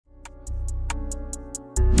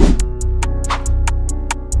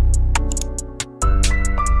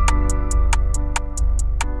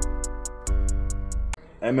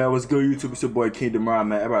Hey man, what's good YouTube? It's your boy King Demar,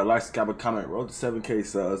 man. Everybody like, subscribe, comment, roll to 7K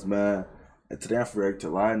subs, man. And today I'm reacting to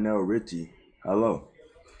Lionel Richie. Hello.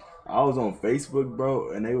 I was on Facebook,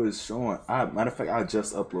 bro, and they was showing. Matter of fact, I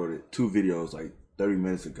just uploaded 2 videos like 30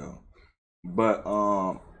 minutes ago. But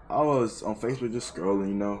I was on Facebook just scrolling,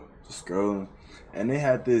 you know, and they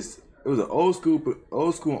had this. It was an old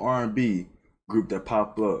school R&B group that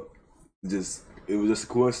popped up. It was just a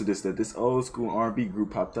coincidence that this old school R&B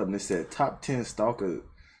group popped up, and they said top 10 stalker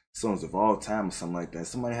songs of all time or something like that.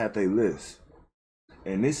 Somebody had their list,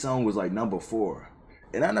 and this song was like number 4.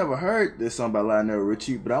 And I never heard this song by Lionel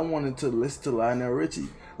Richie, but I wanted to listen to Lionel Richie.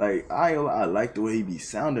 Like I like the way he be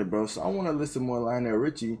sounding, bro. So I want to listen more Lionel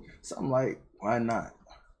Richie. So I'm like, why not?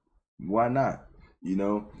 Why not? You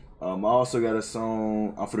know. I also got a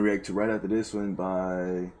song I'm gonna react to right after this one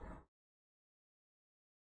by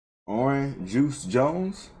Orange Juice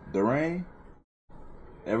Jones, The Rain.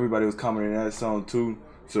 Everybody was commenting that song too.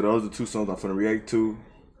 So those are 2 songs I'm gonna react to.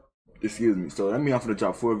 Excuse me. So that means I'm gonna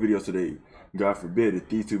drop 4 videos today. God forbid if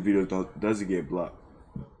these 2 videos doesn't get blocked.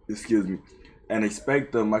 Excuse me. And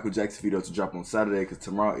expect the Michael Jackson video to drop on Saturday, because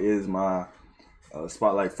tomorrow is my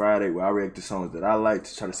Spotlight Friday, where I react to songs that I like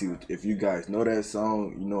to try to see if you guys know that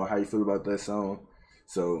song, you know how you feel about that song.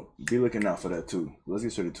 So be looking out for that too. Let's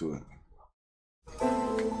get straight into it.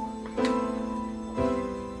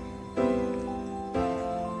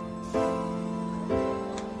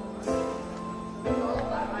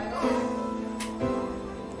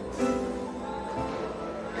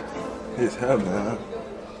 It's hell, man.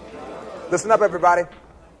 Listen up, everybody.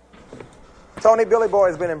 Tony Billy Boy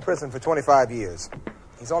has been in prison for 25 years.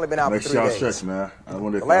 He's only been out for 3 days. Stretch, man. I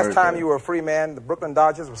wonder if the last time you were a free man, the Brooklyn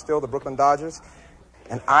Dodgers were still the Brooklyn Dodgers,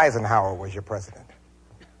 and Eisenhower was your president.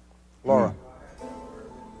 Laura,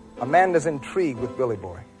 Amanda's intrigued with Billy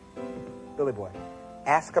Boy. Billy Boy,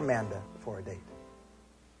 ask Amanda for a date.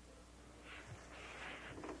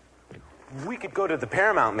 We could go to the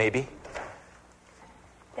Paramount, maybe.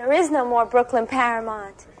 There is no more Brooklyn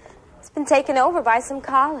Paramount. It's been taken over by some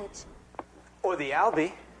college. Or the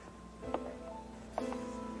Albee.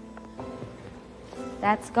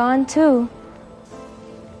 That's gone too.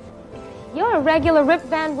 You're a regular Rip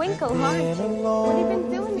Van Winkle, aren't you? What have you been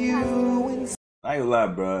doing the past? I ain't gonna lie,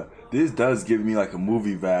 bro. This does give me like a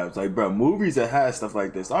movie vibes. Like, bro, movies that have stuff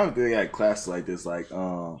like this. I don't think they had classes like this, like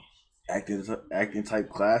acting type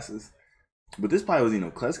classes. But this probably wasn't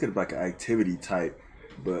even class. It could have been like an activity type.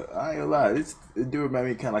 But I ain't gonna lie, it do remind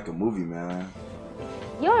me kind of like a movie, man.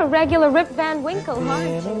 You're a regular Rip Van Winkle,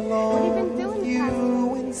 aren't you? What have you been doing the past?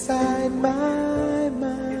 Inside my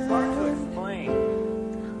mind. It's hard to explain.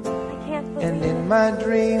 I can't believe And it. in my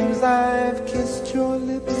dreams I've kissed your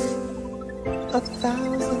lips 1,000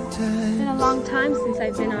 times. It's been a long time since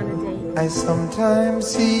I've been on a date. I sometimes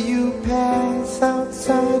see you pass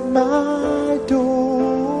outside my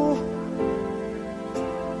door.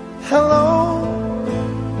 Hello,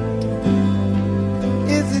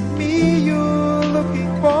 is it me you're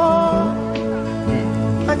looking for?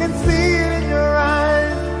 I can see it in your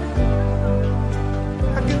eyes,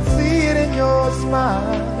 I can see it in your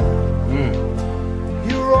smile.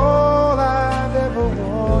 You're all I've ever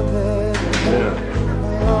wanted.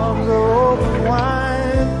 My arms are open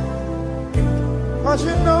wide, 'cause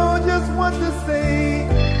you know just what to say,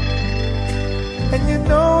 and you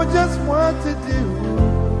know just what to do.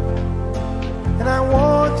 And I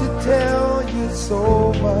want to tell you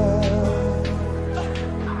so much,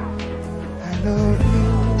 I love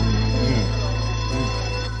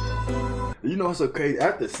you. You know what's so crazy?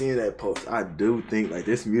 After seeing that post, I do think like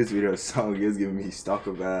this music video song is giving me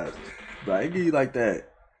stalker vibes. But it give you like that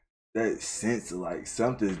sense of like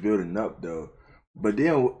something's building up though. But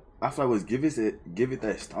then I feel like what's give it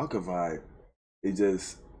that stalker vibe. It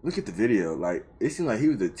just look at the video. Like it seemed like he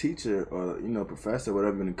was a teacher or professor,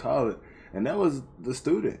 whatever in college. And that was the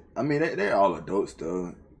student. I mean, they're all adults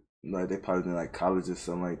though. Like they probably in like college or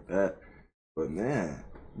something like that. But man,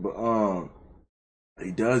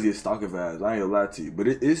 he does get stalker vibes. I ain't gonna lie to you. But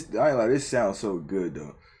I ain't like this sounds so good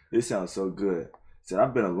though. This sounds so good. Said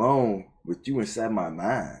I've been alone with you inside my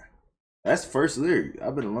mind. That's the first lyric.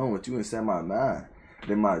 I've been alone with you inside my mind.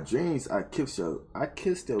 In my dreams, I kissed your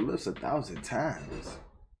lips 1,000 times.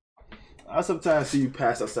 I sometimes see you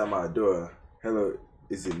pass outside my door. Hello.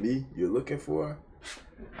 Is it me you're looking for?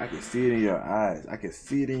 I can see it in your eyes. I can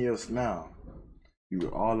see it in your smile. You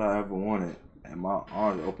were all I ever wanted, and my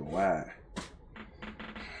arms are open wide.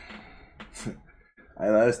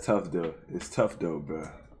 That's tough though. It's tough though, bro.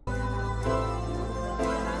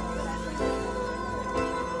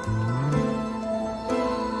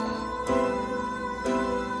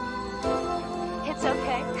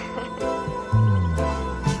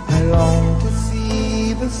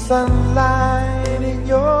 sunlight in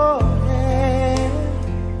your hand.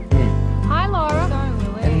 Hi, Laura. Sorry,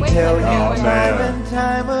 Lily. And tell you time and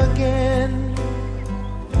time again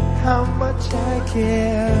how much I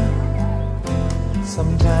care.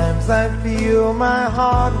 Sometimes I feel my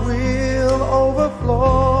heart will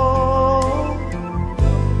overflow.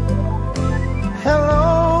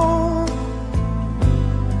 Hello,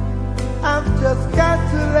 I've just got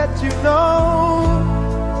to let you know,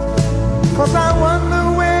 'cause I wonder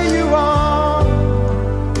where you are,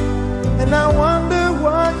 and I wonder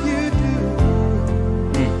what you do.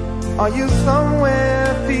 Are you somewhere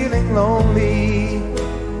feeling lonely,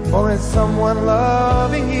 or is someone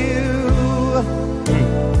loving you?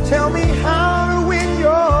 Tell me how to win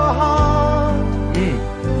your heart,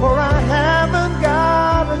 for I haven't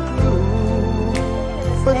got a clue.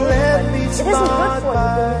 But let me start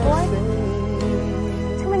by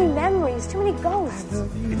saying, too many memories, too many ghosts.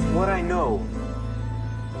 It's what I know.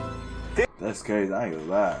 That's crazy. I ain't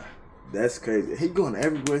gonna lie. That's crazy. He going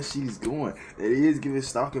everywhere she's going. It is giving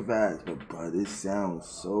stalker vibes, but bro, this sounds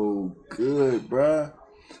so good, bruh.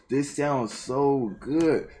 This sounds so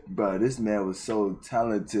good, bro. This man was so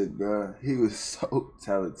talented, bro. He was so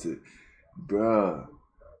talented, bro.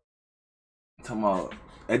 Talking about,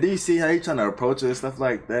 and do you see how he trying to approach her and stuff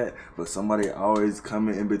like that? But somebody always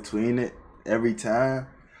coming in between it every time,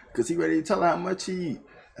 cause he ready to tell her how much he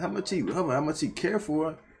love her, how much he care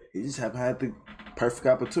for her. He just haven't had the perfect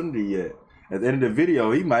opportunity yet. At the end of the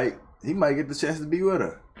video, he might get the chance to be with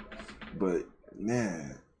her. But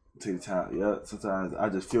man, take the time. Yeah, sometimes I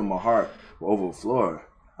just feel my heart overflow.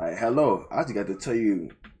 Like, hello, I just got to tell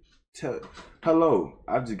you, hello,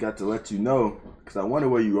 I just got to let you know, because I wonder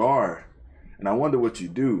where you are, and I wonder what you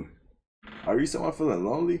do. Are you someone feeling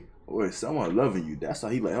lonely, or is someone loving you? That's how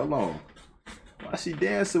he like, hold on, why she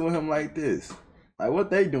dancing with him like this? Like, what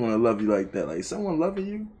they doing to love you like that? Like, someone loving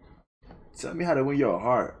you? Tell me how to win your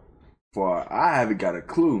heart, for I haven't got a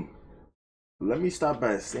clue. Let me start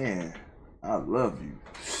by saying, I love you.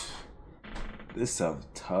 This sounds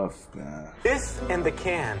tough, man. This and the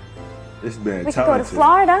can. This man We could go to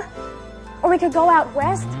Florida, or we could go out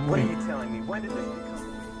west. What are you telling me? When did this become?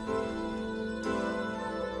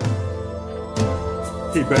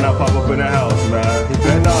 He better not pop up in the house, man. He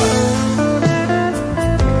better not.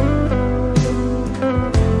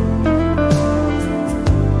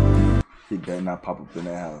 He better not pop up in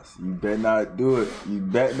the house. You better not do it. You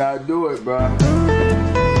better not do it, bro. You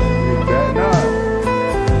better not.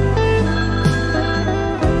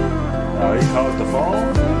 Oh, he called the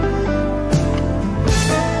phone?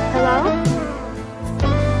 Hello?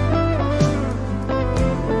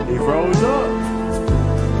 He froze up.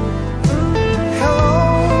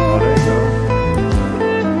 hello, Oh, there you go.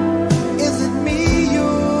 is it me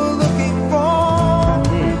you're looking for?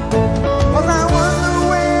 'Cause I wonder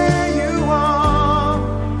where you are,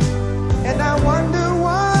 and I wonder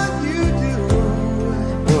what you do.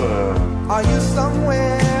 Are you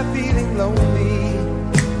somewhere feeling lonely?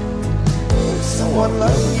 Is someone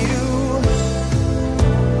loving you?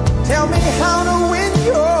 Tell me how to win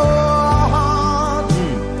your heart,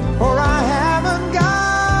 for I haven't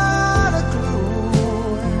got a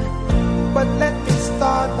clue. But let me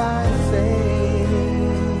start by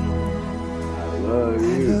saying, I love I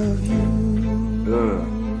you. love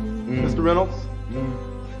you. Mr. Reynolds,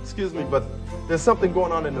 excuse me, but there's something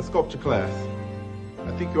going on in the sculpture class.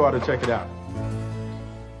 I think you ought to check it out.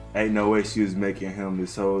 Ain't no way she was making him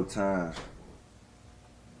this whole time.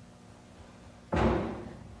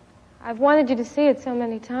 I've wanted you to see it so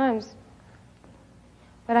many times,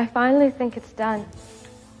 but I finally think it's done.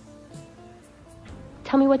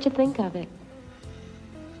 Tell me what you think of it.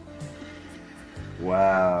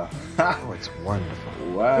 Wow. Oh, it's wonderful. This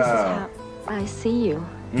is Wow. how I see you.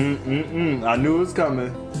 I knew it was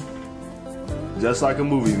coming. Just like a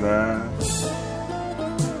movie, man.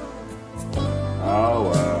 Oh,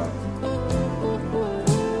 wow.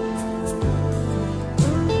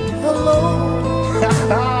 Hello,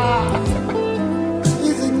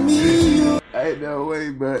 is it me you? Ain't no way,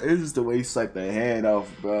 bro. It's just the way he sucked the hand off,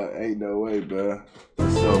 bro. Ain't no way, bro.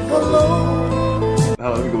 That's so funny. Hello,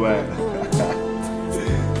 Oh, let me go back.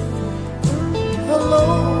 hello,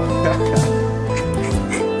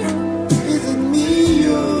 is it me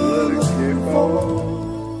you're looking for?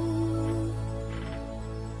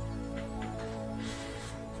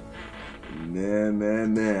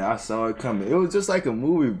 Man. I saw it coming. It was just like a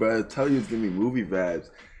movie, bro. I tell you, it's giving me movie vibes.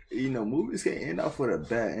 You know, movies can end off with a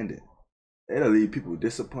bad ending. It'll leave people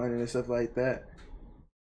disappointed and stuff like that.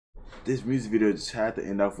 This music video just had to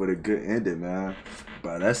end off with a good ending, man.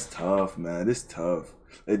 But that's tough, man. It's tough.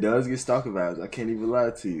 It does get stalker vibes. I can't even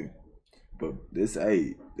lie to you. But this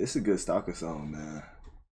a good stalker song, man.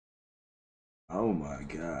 Oh my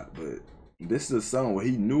God! But this is a song where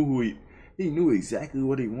he knew exactly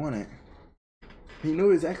what he wanted. He knew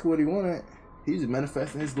exactly what he wanted. He was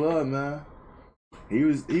manifesting his love, man. He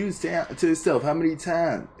was saying to himself how many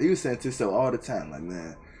times? He was saying to himself all the time, like,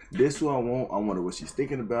 man, this is what I want. I wonder what she's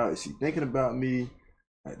thinking about. Is she thinking about me?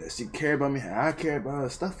 Like, does she care about me? How I care about her?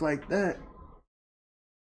 Stuff like that.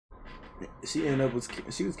 She was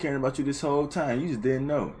caring about you this whole time. You just didn't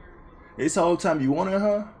know. This whole time you wanted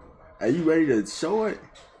her, are you ready to show it?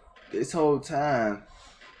 This whole time,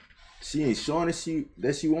 she ain't showing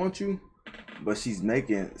that she wants you, but she's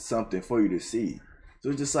making something for you to see. So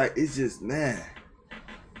it's just like, it's just, man,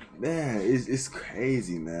 it's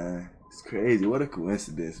crazy, man. It's crazy. What a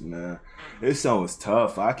coincidence, man. This song was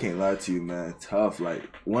tough. I can't lie to you, man. Tough.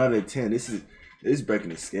 Like 1 out of 10. This is breaking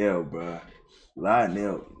the scale, bro.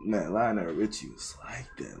 Lionel Richie was like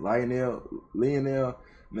that. Lionel,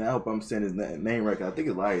 man, I hope I'm saying his name right. I think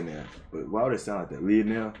it's Lionel, but why would it sound like that?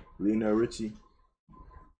 Lionel Richie.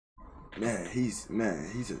 Man, he's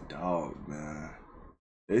a dog, man.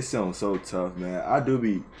 This song's so tough, man. I do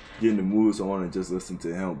be getting the mood, so I want to just listen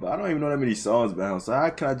to him, but I don't even know that many songs about him. So how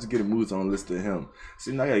can I just get a mood so I want to listen to him?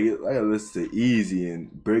 See, I gotta listen to Easy and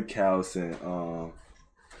Brick House and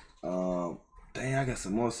dang, I got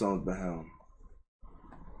some more songs about him.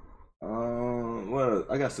 Well,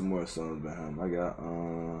 I got some more songs about him. I got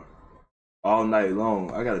All Night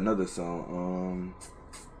Long. I got another song.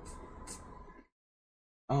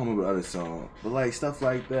 I don't remember the other song, but like stuff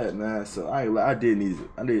like that, man. So I did need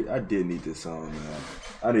this song, man.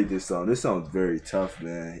 I need this song. This song's very tough,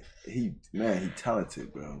 man. He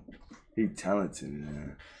talented, bro. He talented,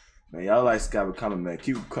 man. Man, y'all like Scott comment, man.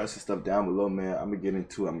 Keep crushing stuff down below, man. I'm gonna get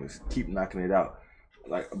into it. I'm gonna keep knocking it out.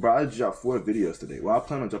 Like, bro, I just dropped 4 videos today. Well, I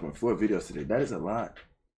plan on dropping 4 videos today. That is a lot.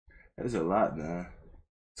 That is a lot, man.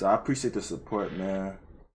 So I appreciate the support, man.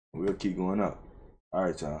 We'll keep going up. All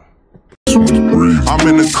right, y'all. I'm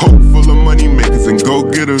in a coat full of money makers and go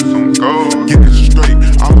getters.